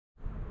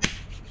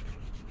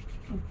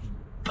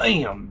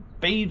Bam,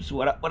 babes,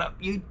 what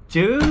up,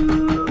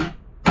 YouTube?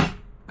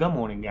 Good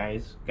morning,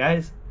 guys.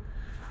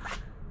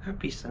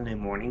 Happy Sunday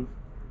morning.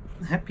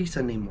 Happy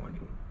Sunday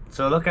morning.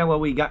 So look at what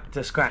we got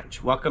to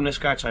scratch. Welcome to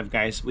Scratch Life,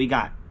 guys. We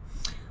got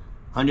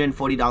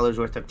 $140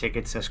 worth of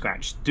tickets to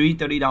scratch. 3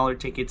 $30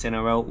 tickets in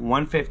a row,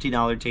 one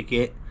 $50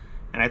 ticket,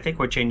 and I think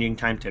we're changing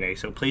time today.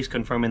 So please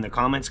confirm in the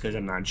comments because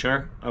I'm not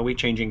sure. Are we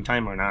changing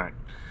time or not?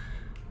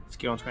 Let's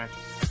get on scratching.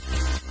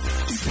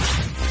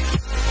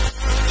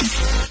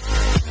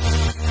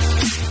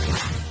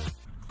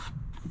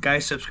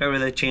 Guys, subscribe to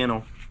the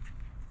channel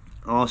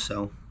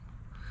also.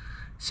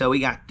 So we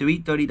got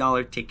 3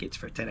 $30 tickets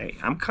for today.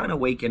 I'm kind of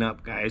waking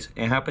up, guys.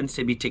 It happens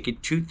to be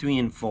ticket 2, 3,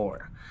 and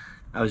 4.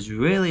 I was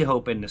really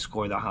hoping to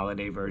score the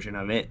holiday version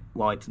of it.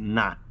 Well, it's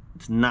not.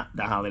 It's not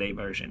the holiday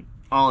version.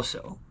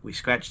 Also, we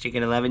scratched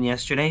ticket 11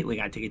 yesterday. We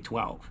got ticket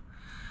 12.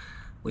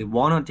 We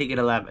won on ticket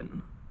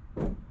 11.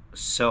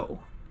 So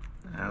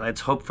let's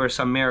hope for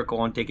some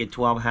miracle on ticket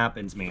 12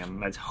 happens, man.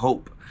 Let's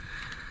hope.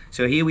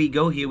 So here we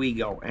go,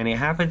 and it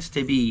happens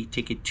to be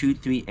ticket 2,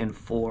 3, and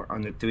 4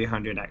 on the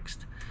 300X.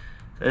 So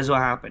this is what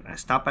happened. I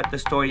stopped at the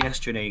store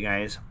yesterday,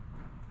 guys.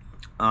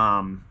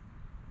 I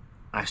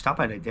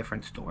stopped at a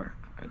different store,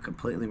 a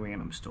completely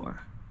random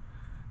store.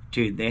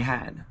 Dude, they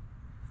had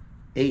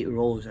 8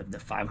 rolls of the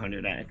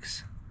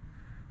 500X,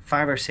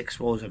 5 or 6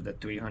 rolls of the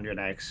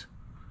 300X,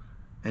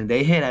 and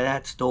they hit at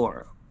that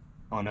store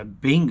on a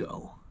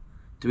bingo,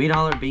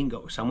 $3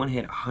 bingo. Someone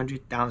hit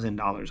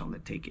 $100,000 on the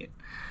ticket.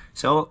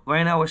 So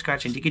right now we're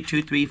scratching ticket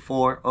 2, 3,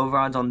 4. Over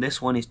odds on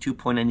this one is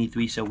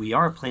 2.93. So we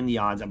are playing the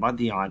odds, about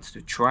the odds,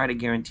 to try to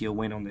guarantee a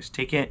win on this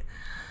ticket.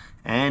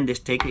 And this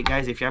ticket,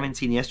 guys, if you haven't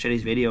seen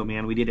yesterday's video,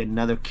 man, we did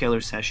another killer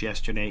sesh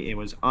yesterday. It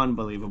was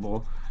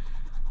unbelievable.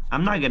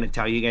 I'm not going to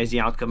tell you guys the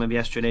outcome of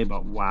yesterday,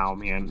 but wow,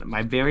 man.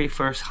 My very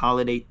first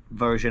holiday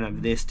version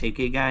of this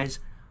ticket, guys.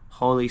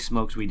 Holy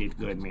smokes, we did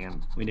good,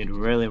 man. We did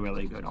really,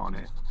 really good on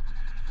it.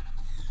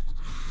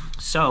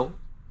 So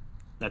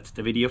that's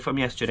the video from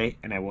yesterday,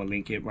 and I will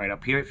link it right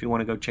up here. If you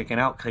want to go check it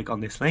out, click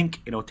on this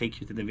link. It'll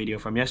take you to the video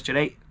from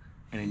yesterday,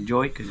 and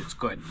enjoy because it's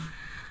good.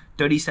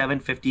 37,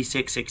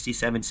 56,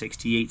 67,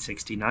 68,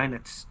 69.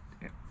 That's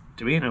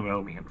 3 in a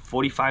row, man.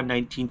 45,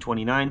 19,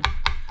 29.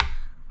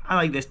 I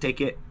like this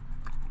ticket.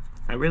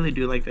 I really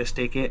do like this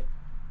ticket.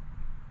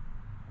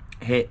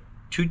 Hit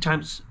 2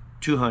 times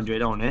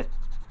 200 on it.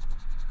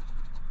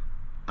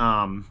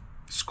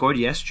 Scored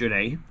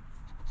yesterday.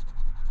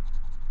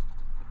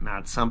 Now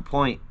at some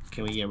point,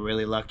 can we get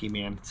really lucky,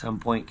 man? At some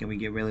point, can we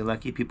get really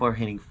lucky? People are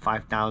hitting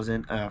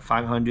 5,000,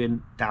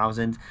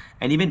 500,000,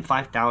 and even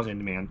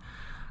 5,000, man.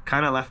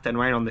 Kind of left and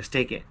right on this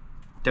ticket.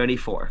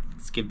 34.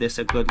 Let's give this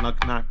a good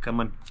luck knock. Come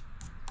on.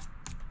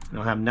 We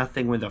don't have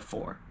nothing with a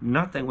 4.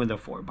 Nothing with a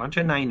 4. Bunch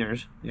of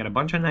 9ers. We got a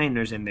bunch of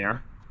 9ers in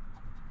there.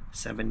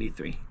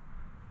 73.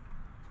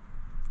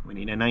 We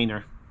need a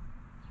 9er.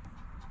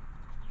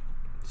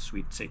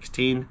 Sweet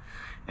 16.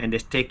 And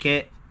this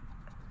ticket,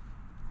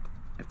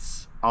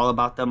 it's all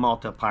about the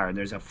multiplier.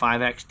 There's a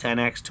 5x,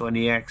 10x,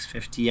 20x,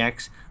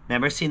 50x.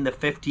 Never seen the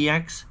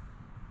 50x.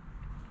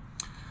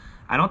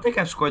 I don't think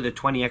I've scored the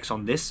 20x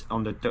on this.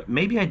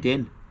 Maybe I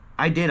did.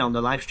 I did on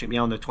the live stream.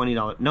 Yeah, on the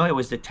 $20. No, it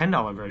was the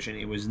 $10 version.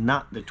 It was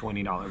not the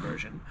 $20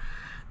 version.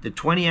 The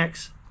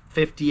 20x,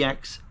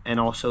 50x, and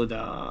also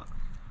the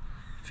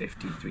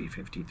 53.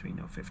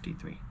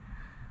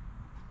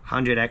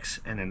 100x,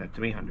 and then the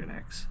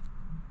 300x.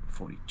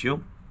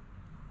 42.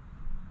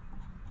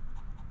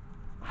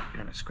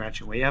 Gotta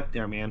scratch it way up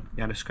there, man.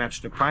 Gotta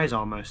scratch the prize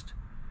almost.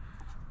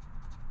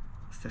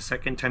 It's the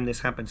second time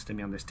this happens to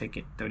me on this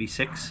ticket.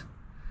 36.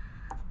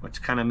 What's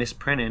kind of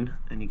misprinting,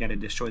 and you gotta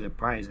destroy the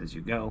prize as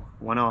you go.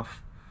 One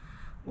off.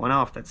 One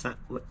off. That's not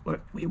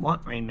what we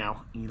want right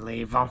now.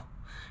 11.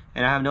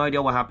 And I have no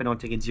idea what happened on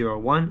ticket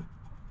 01.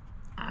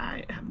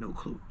 I have no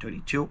clue.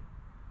 32.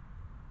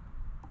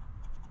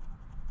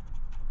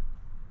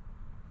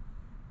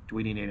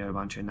 We needed a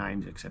bunch of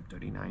 9s except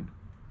 39.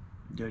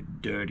 The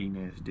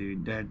dirtiness,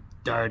 dude. The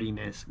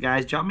dirtiness.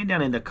 Guys, drop me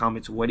down in the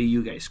comments. What are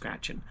you guys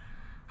scratching?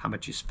 How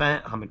much you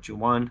spent? How much you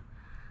won?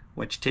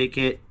 Which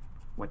ticket?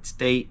 What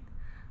state?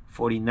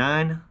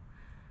 49.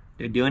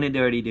 They're doing it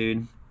dirty,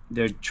 dude.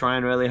 They're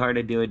trying really hard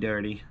to do it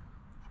dirty.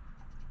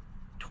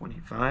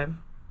 25.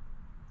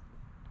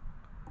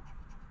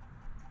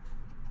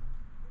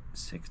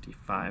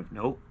 65.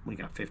 Nope. We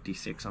got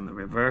 56 on the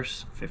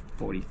reverse.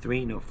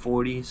 43. No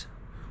 40s.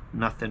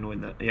 Nothing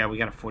with the... Yeah, we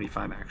got a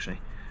 45 actually.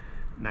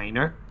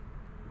 9er.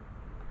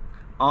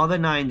 All the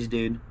 9s,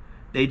 dude.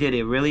 They did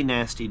it really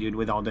nasty, dude,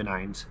 with all the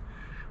 9s.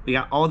 We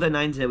got all the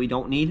 9s that we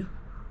don't need.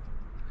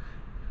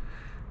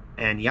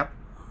 And yep,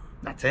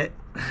 that's it.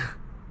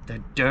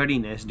 The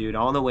dirtiness, dude,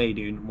 all the way,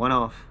 dude. One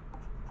off.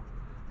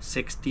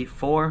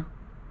 64.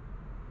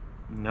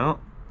 No,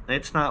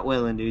 it's not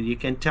willing, dude. You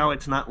can tell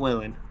it's not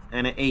willing.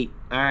 And an 8.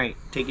 Alright,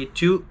 ticket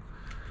 2.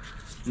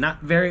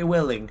 Not very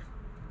willing.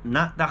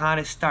 Not the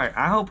hottest start.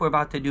 I hope we're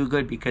about to do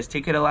good because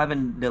ticket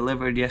 11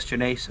 delivered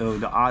yesterday, so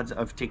the odds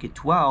of ticket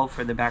 12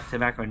 for the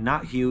back-to-back are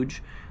not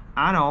huge.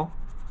 I know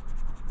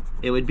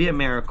it would be a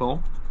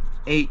miracle.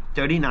 8,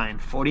 39,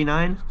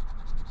 49,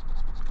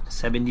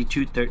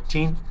 72,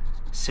 13,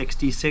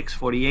 66,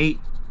 48,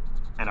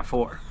 and a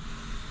 4.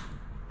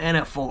 And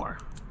a 4.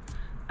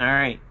 All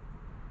right.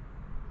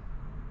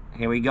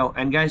 Here we go.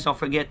 And guys, don't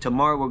forget,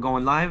 tomorrow we're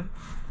going live.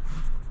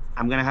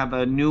 I'm going to have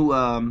a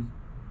new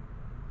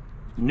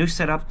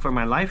setup for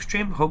my live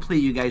stream. Hopefully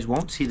you guys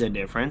won't see the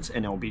difference,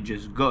 and it'll be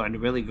just good,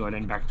 really good,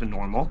 and back to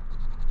normal.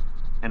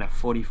 And a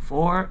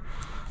 44.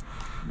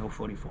 No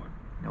 44.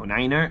 No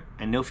 9er,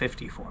 and no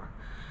 54.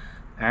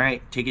 All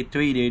right, ticket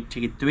 3, dude.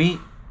 Ticket 3.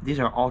 These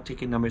are all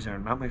ticket numbers that are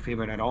not my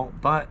favorite at all,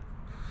 but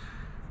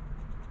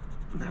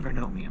never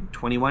know, man.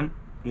 21.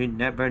 You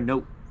never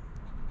know.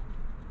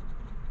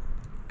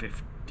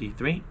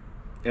 53.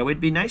 It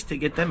would be nice to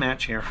get the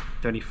match here.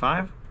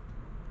 35.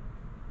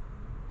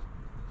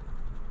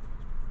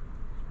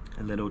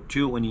 A little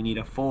 2 when you need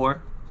a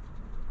 4.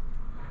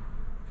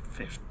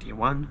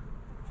 51.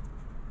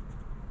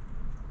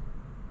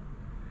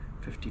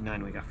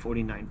 59. We got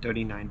 49.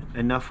 39.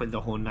 Enough with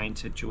the whole 9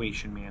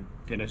 situation, man.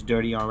 Did us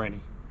dirty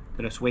already.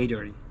 Did us way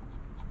dirty.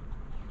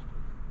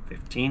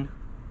 15.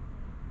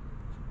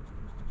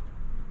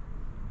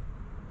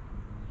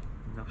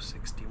 No,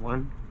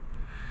 61.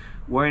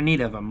 We're in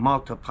need of a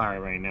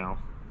multiplier right now.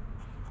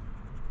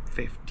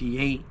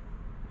 58.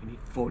 We need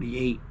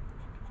 48.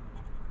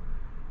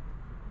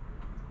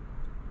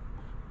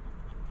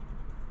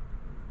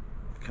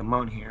 Come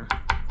on here.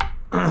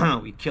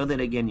 We killed it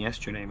again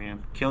yesterday,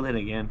 man. Killed it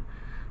again.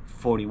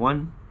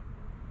 41.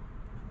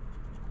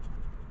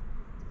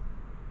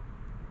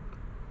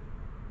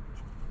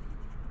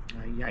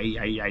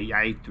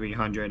 Ay,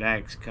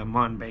 300x. Come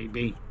on,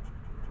 baby.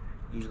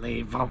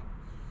 11.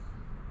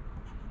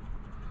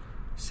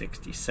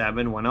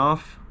 67, one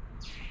off.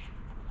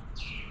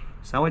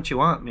 It's not what you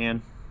want,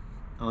 man.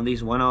 On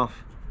these one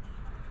off.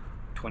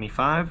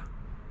 25.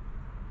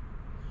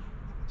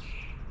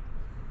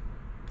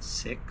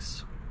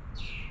 6.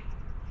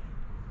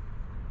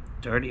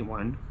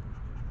 31.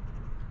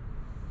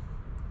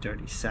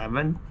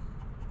 37.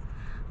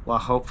 Well,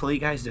 hopefully,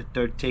 guys, the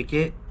third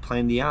ticket,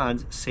 playing the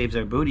odds, saves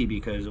our booty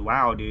because,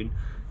 wow, dude.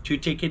 2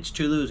 tickets,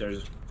 2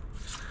 losers.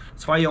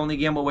 That's why you only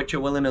gamble what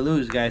you're willing to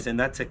lose, guys, and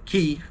that's a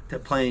key to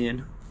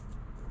playing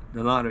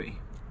the lottery.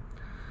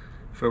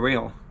 For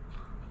real.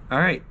 All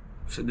right,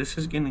 so this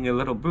is getting a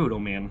little brutal,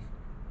 man.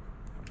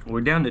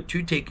 We're down to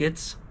 2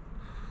 tickets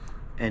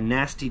and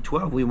nasty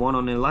 12. We won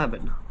on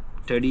 11.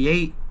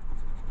 38,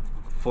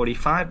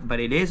 45, but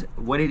it is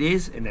what it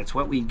is, and that's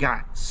what we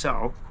got.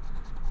 So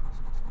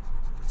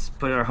let's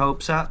put our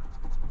hopes up.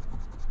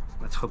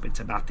 Let's hope it's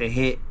about to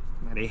hit.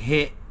 Let it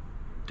hit.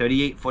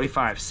 38,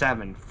 45,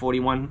 7,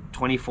 41,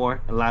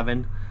 24,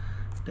 11.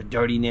 The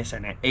dirtiness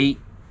and an 8.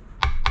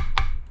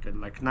 Good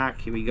luck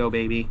knock. Here we go,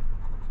 baby.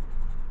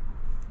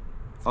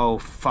 Oh,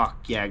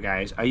 fuck yeah,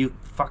 guys. Are you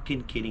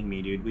fucking kidding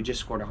me, dude? We just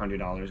scored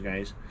 $100,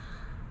 guys.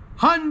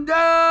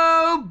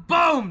 Hundo!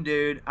 Boom,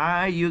 dude.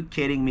 Are you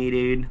kidding me,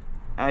 dude?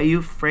 Are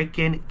you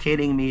freaking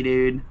kidding me,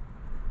 dude?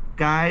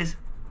 Guys,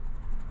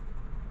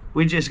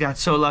 we just got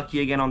so lucky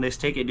again on this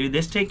ticket, dude.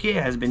 This ticket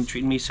has been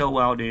treating me so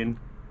well, dude.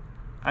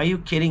 Are you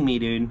kidding me,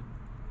 dude?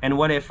 And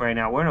what if right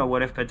now? We're in a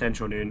what if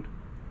potential, dude.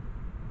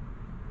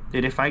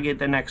 Dude, if I get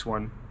the next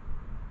one.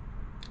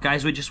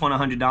 Guys, we just won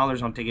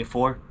 $100 on ticket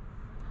 4.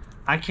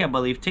 I can't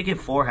believe ticket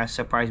 4 has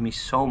surprised me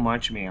so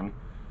much, man.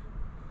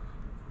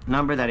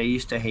 Number that I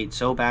used to hate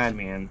so bad,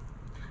 man.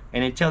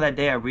 And until that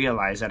day, I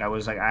realized that I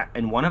was like,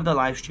 in one of the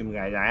live stream,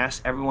 guys, I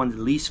asked everyone's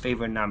least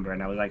favorite number.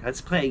 And I was like,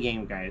 let's play a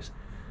game, guys.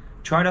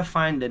 Try to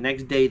find the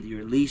next day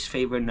your least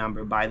favorite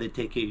number. Buy the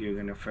ticket, you're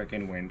going to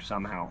freaking win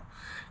somehow.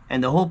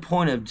 And the whole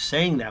point of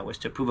saying that was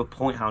to prove a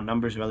point how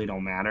numbers really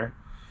don't matter.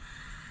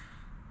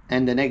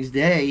 And the next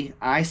day,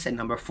 I said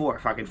number 4.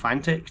 If I can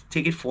find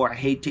ticket 4, I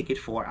hate ticket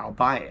 4, I'll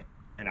buy it.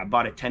 And I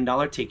bought a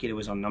 $10 ticket. It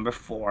was on number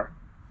 4.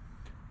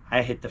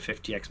 I hit the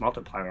 50x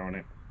multiplier on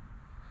it.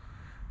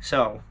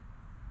 So,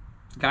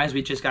 guys,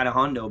 we just got a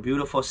hundo.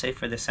 Beautiful save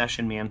for the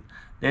session, man.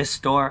 This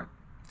store,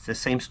 it's the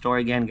same store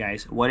again,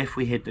 guys. What if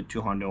we hit the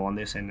 2 hundo on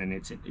this and then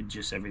it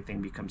just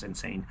everything becomes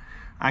insane?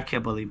 I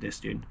can't believe this,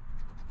 dude.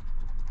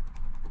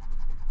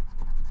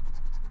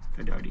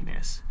 The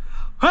dirtiness.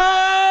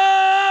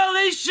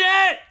 Holy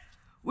shit!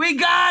 We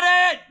got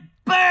it!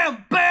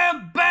 Bam,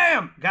 bam,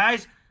 bam!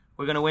 Guys,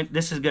 we're going to win.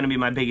 This is going to be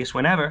my biggest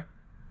win ever.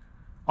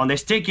 On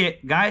this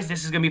ticket, guys,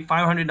 this is going to be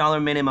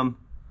 $500 minimum.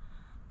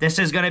 This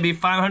is going to be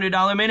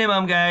 $500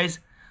 minimum, guys.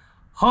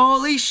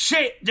 Holy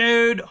shit,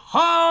 dude.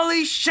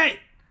 Holy shit.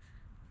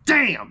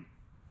 Damn.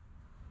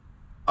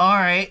 All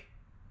right.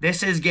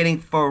 This is getting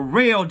for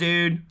real,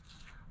 dude.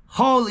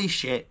 Holy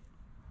shit.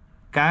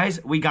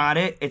 Guys, we got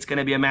it. It's going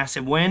to be a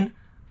massive win.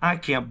 I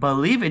can't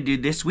believe it,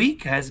 dude. This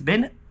week has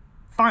been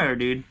fire,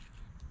 dude.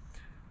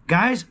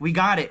 Guys, we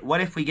got it. What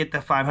if we get the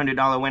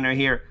 $500 winner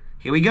here?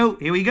 Here we go.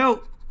 Here we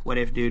go. What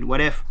if, dude?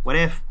 What if? What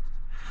if?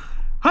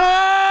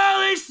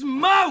 Holy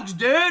smokes,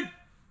 dude.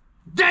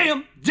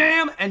 Damn,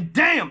 damn, and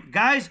damn.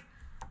 Guys,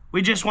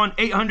 we just won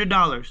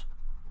 $800.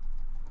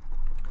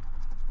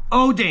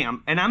 Oh,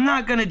 damn. And I'm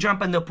not going to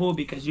jump in the pool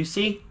because you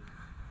see,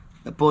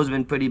 The pool's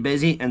been pretty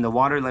busy, and the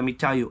water, let me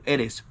tell you, it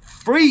is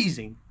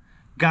freezing.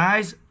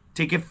 Guys,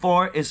 ticket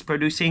 4 is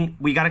producing.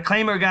 We got a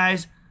claimer,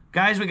 guys.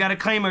 Guys, we got a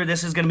claimer.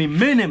 This is going to be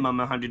minimum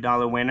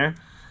 $100 winner.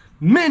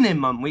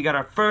 Minimum. We got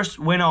our first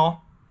win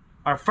all.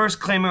 Our first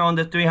claimer on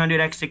the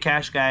 300 extra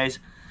cash, guys.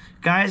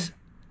 Guys,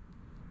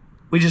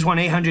 we just won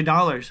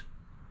 $800.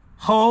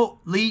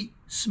 Holy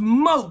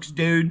smokes,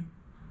 dude.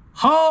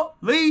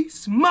 Holy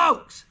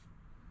smokes.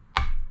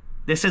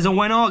 This is a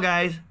win all,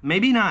 guys.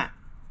 Maybe not.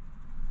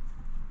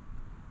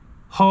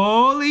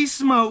 Holy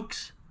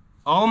smokes.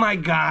 Oh my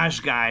gosh,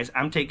 guys.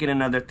 I'm taking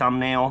another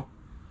thumbnail.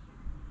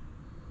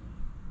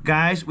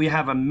 Guys, we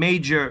have a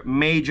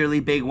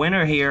majorly big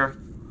winner here.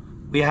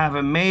 We have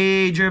a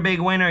major big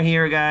winner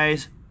here,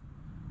 guys.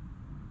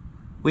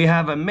 We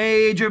have a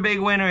major big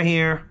winner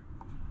here.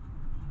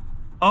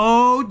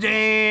 Oh,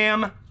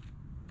 damn.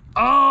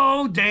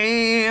 Oh,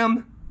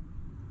 damn.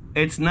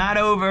 It's not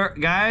over.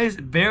 Guys,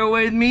 bear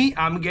with me.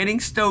 I'm getting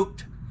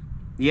stoked.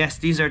 Yes,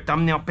 these are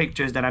thumbnail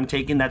pictures that I'm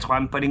taking. That's why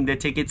I'm putting the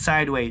ticket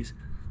sideways.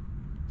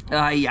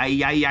 Ay,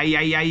 ay, ay, ay,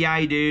 ay, ay,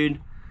 ay, dude.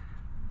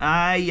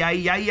 Ay,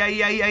 ay, ay,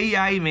 ay, ay, ay,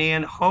 ay,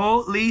 man.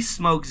 Holy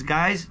smokes,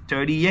 guys.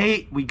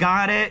 38. We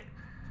got it.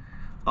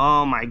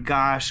 Oh, my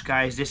gosh,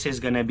 guys. This is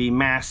going to be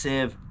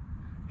massive.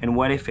 And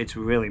what if it's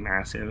really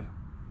massive?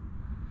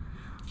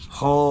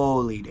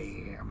 Holy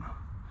damn.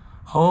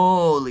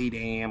 Holy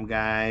damn,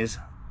 guys.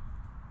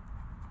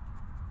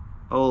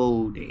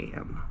 Oh,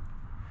 damn.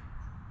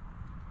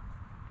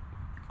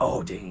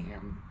 Oh,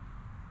 damn.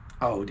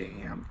 Oh,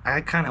 damn.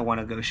 I kind of want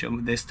to go show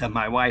this to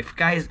my wife.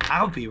 Guys,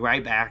 I'll be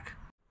right back.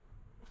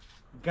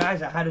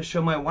 Guys, I had to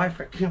show my wife.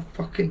 I can't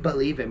fucking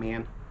believe it,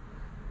 man.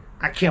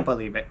 I can't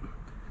believe it.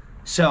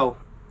 So,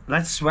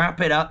 let's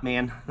wrap it up,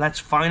 man. Let's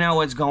find out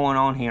what's going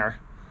on here.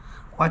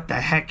 What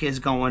the heck is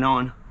going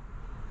on?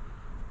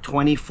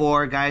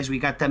 24, guys. We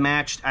got the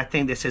match. I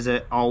think this is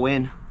an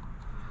all-win.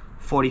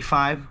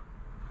 45.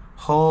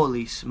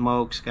 Holy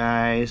smokes,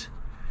 guys.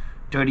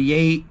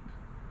 38.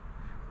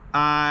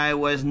 I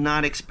was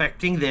not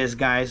expecting this,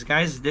 guys.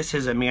 Guys, this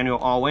is a manual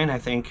all-win, I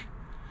think.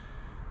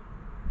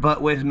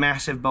 But with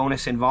massive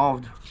bonus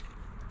involved.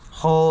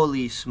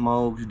 Holy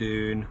smokes,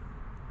 dude.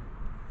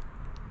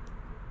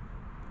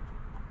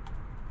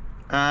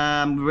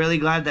 I'm really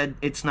glad that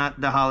it's not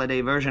the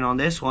holiday version on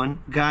this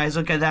one. Guys,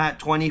 look at that.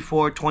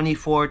 24,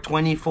 24,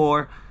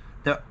 24.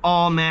 They're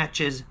all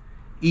matches.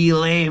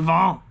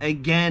 11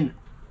 again.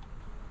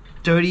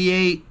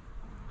 38.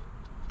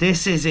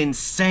 This is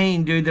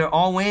insane, dude. They're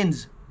all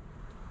wins.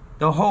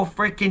 The whole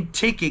freaking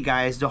ticket,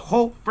 guys. The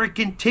whole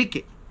freaking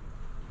ticket.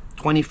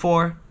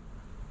 24.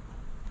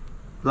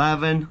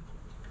 11.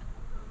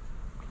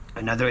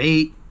 Another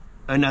 8.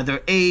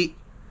 Another 8.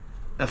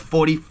 A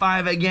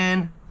 45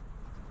 again.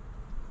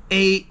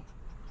 8.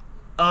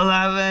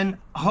 11.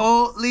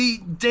 Holy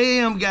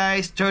damn,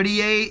 guys.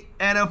 38.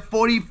 And a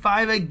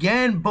 45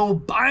 again. Boom,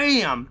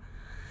 bam.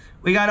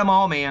 We got them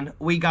all, man.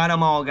 We got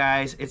them all,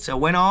 guys. It's a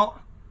win all.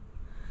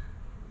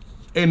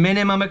 A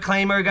minimum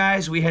acclaimer,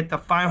 guys. We hit the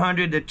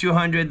 500, the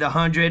 200, the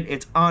 100.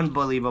 It's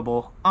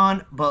unbelievable.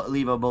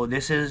 Unbelievable.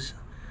 This is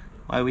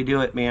why we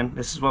do it, man.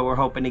 This is what we're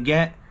hoping to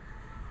get.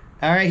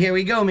 All right, here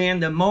we go, man.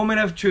 The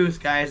moment of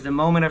truth, guys. The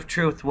moment of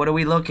truth. What are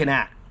we looking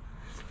at?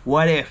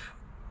 What if?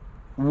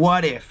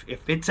 What if?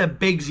 If it's a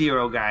big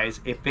zero,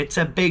 guys. If it's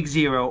a big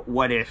zero,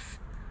 what if?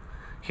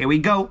 Here we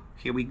go.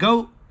 Here we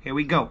go. Here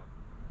we go.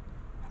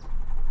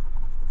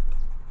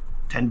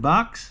 10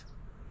 bucks.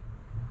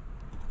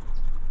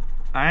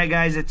 All right,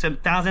 guys, it's a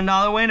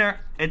 $1,000 winner.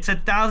 It's a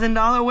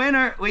 $1,000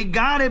 winner. We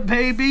got it,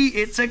 baby.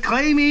 It's a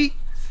claimy.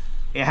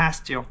 It has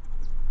to.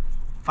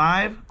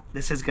 5.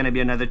 This is going to be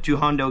another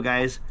 200,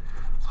 guys.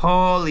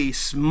 Holy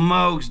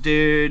smokes,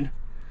 dude.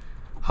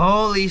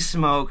 Holy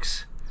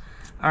smokes.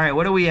 All right,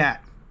 what are we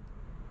at?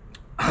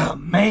 Oh,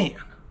 man.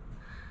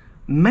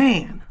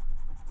 Man.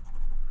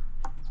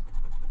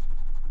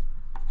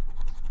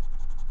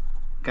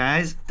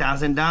 Guys,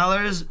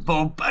 $1,000.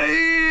 Boom,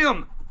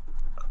 bam.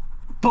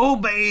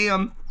 Boom,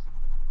 bam.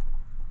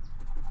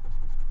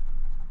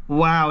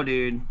 Wow,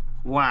 dude.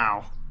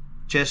 Wow.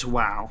 Just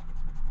wow.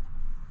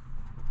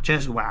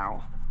 Just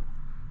wow.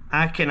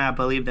 I cannot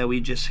believe that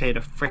we just hit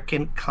a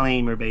freaking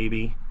claimer,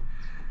 baby.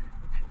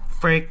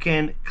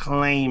 Freaking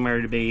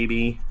claimer,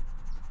 baby.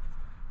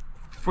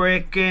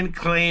 Freaking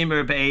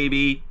claimer,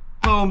 baby.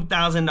 Boom,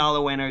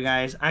 $1,000 winner,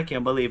 guys. I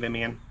can't believe it,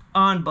 man.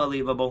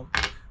 Unbelievable.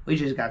 We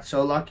just got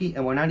so lucky,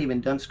 and we're not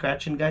even done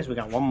scratching, guys. We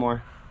got one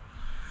more.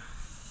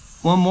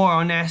 One more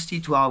on Nasty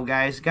 12,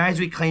 guys. Guys,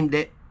 we claimed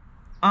it.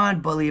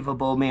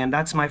 Unbelievable, man.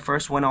 That's my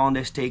first win on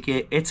this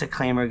ticket. It's a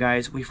claimer,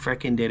 guys. We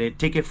freaking did it.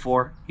 Ticket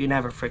 4. You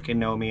never freaking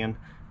know, man.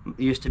 It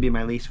used to be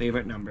my least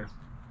favorite number.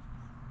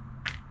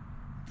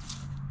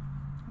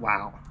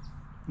 Wow.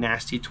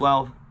 Nasty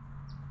 12.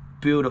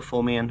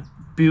 Beautiful, man.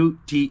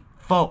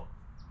 Beautiful.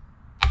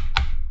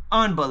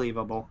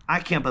 Unbelievable. I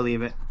can't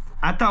believe it.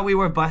 I thought we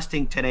were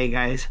busting today,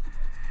 guys.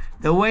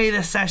 The way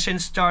the session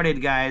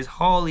started, guys,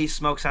 holy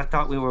smokes, I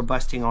thought we were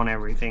busting on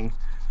everything.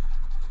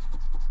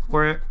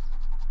 We're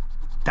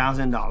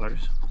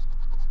 $1,000.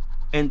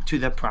 into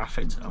the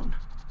profit zone.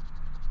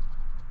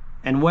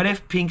 And what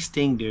if pink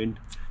sting, dude?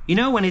 You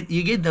know when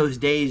you get those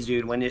days,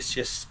 dude, when it's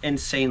just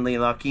insanely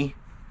lucky?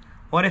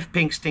 What if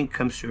pink sting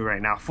comes through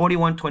right now?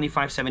 41,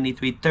 25,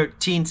 73,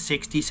 13,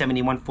 60,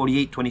 71,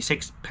 48,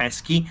 26,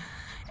 pesky,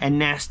 and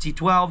nasty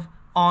 12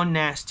 on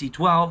nasty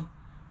 12.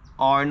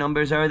 Our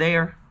numbers are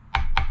there.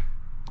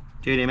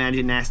 Dude,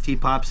 imagine nasty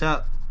pops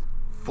up.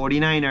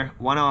 49er,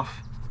 one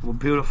off. A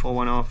beautiful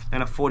one off.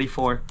 And a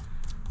 44.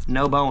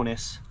 No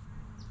bonus.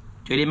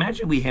 Dude,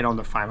 imagine we hit on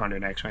the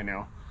 500X right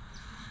now.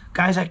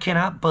 Guys, I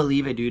cannot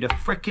believe it, dude. A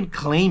freaking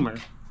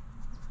claimer.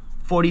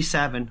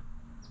 47.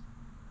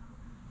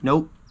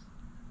 Nope.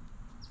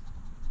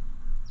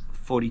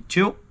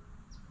 42.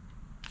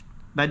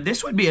 But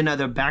this would be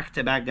another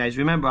back-to-back, guys.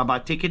 Remember,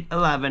 about ticket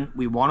 11.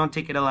 We won on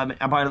ticket 11.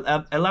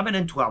 About 11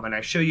 and 12. And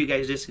I showed you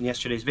guys this in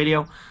yesterday's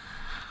video.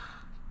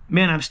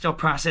 Man, I'm still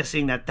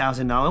processing that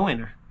 $1,000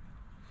 winner.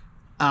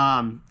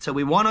 So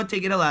we won on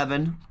ticket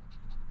 11.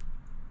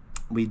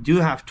 We do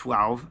have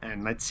 12.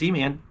 And let's see,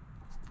 man.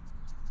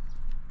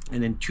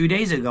 And then 2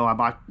 days ago, I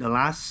bought the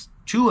last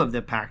 2 of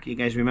the pack. You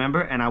guys remember?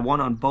 And I won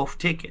on both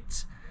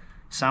tickets.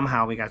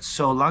 Somehow we got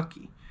so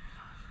lucky.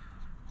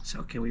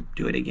 So can we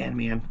do it again,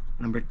 man?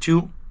 Number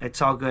 2.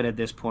 It's all good at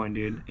this point,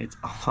 dude. It's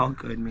all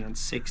good, man.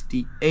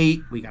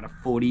 68. We got a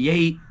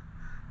 48.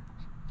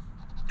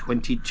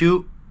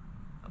 22.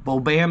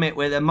 Bam it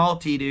with a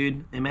multi,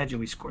 dude. Imagine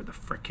we scored the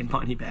freaking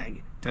money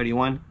bag.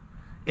 31.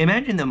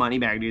 Imagine the money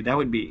bag, dude. That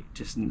would be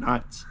just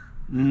nuts.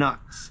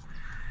 Nuts.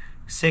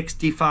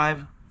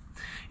 65.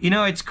 You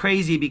know, it's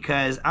crazy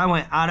because I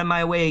went out of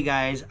my way,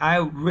 guys. I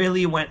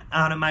really went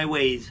out of my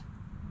ways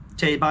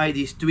to buy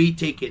these 3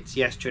 tickets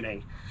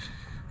yesterday.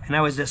 And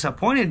I was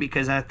disappointed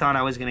because I thought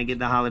I was going to get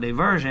the holiday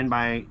version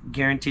by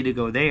guaranteed to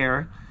go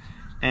there.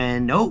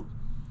 And nope.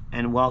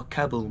 And well,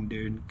 kaboom,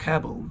 dude.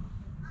 Kaboom.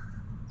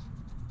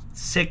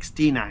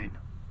 69.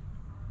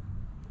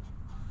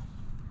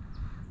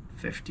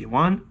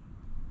 51.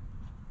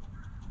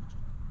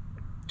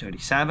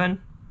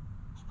 37.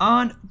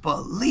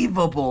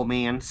 Unbelievable,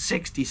 man.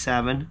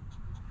 67.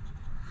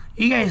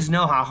 You guys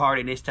know how hard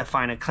it is to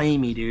find a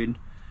claimy, dude.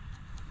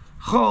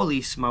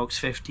 Holy smokes,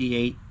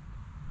 58.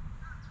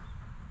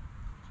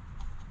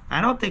 I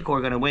don't think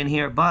we're going to win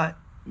here, but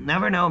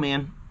never know,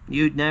 man.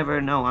 You'd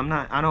never know.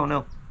 I don't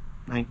know.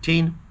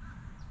 19.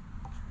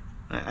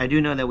 I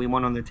do know that we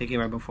won on the ticket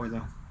right before,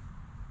 though.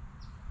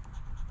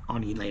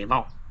 On 11.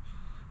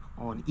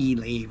 On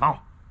 11.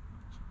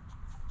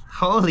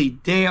 Holy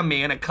damn,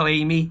 man, a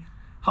claimy.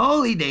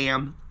 Holy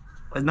damn.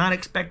 Was not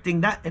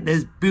expecting that in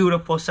this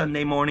beautiful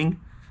Sunday morning.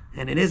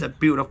 And it is a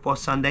beautiful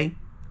Sunday.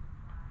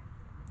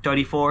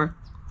 34.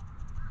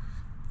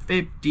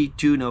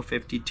 52, no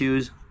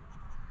 52s.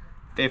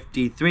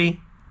 53.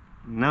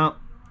 No.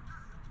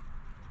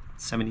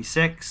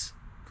 76.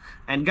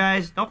 And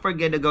guys, don't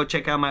forget to go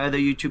check out my other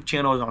YouTube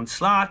channels on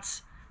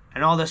slots.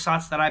 And all the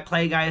slots that I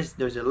play, guys,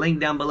 there's a link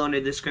down below in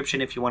the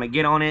description if you want to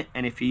get on it.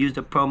 And if you use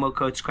the promo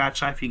code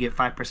ScratchLife, you get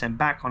 5%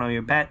 back on all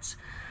your bets.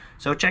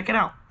 So check it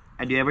out.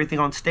 I do everything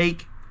on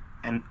stake.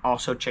 And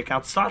also check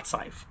out Slots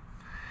Life.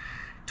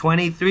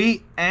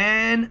 23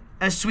 and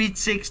a sweet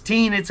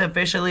 16. It's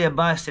officially a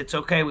bust. It's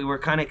okay. We were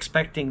kind of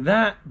expecting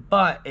that,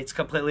 but it's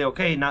completely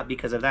okay. Not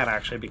because of that,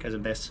 actually, because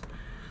of this.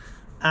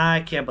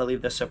 I can't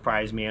believe the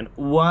surprise, man.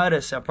 What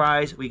a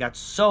surprise. We got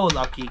so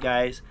lucky,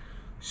 guys.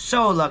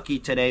 So lucky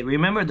today.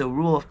 Remember the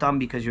rule of thumb,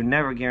 because you're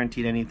never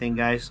guaranteed anything,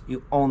 guys.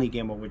 You only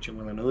gamble what you're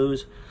willing to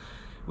lose.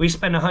 We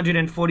spent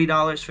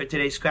 $140 for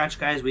today's scratch,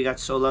 guys. We got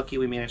so lucky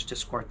we managed to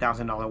score a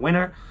 $1,000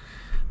 winner.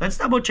 Let's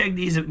double check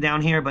these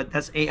down here, but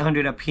that's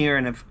 800 up here,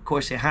 and of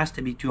course it has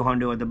to be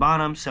 200 at the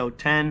bottom. So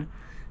 10,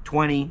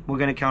 20, we're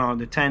going to count all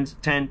the 10s,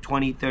 10,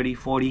 20, 30,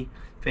 40,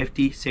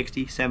 50,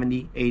 60,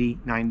 70, 80,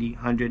 90,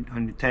 100,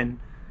 110,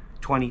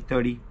 20,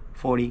 30,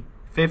 40,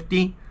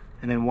 50,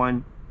 and then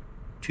 1,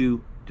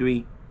 2,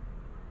 3,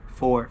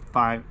 4,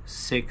 5,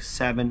 6,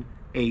 7,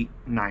 8,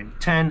 9,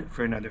 10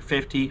 for another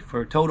 50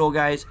 for a total,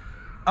 guys,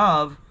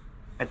 of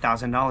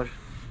 $1,000.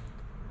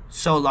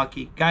 So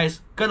lucky.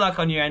 Guys, good luck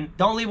on your end.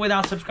 Don't leave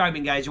without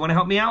subscribing, guys. You want to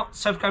help me out?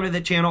 Subscribe to the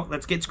channel.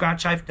 Let's get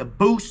Scratch Life to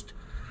boost.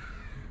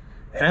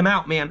 And I'm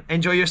out, man.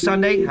 Enjoy your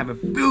Sunday. Have a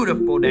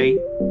beautiful day.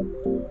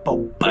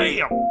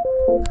 Bam.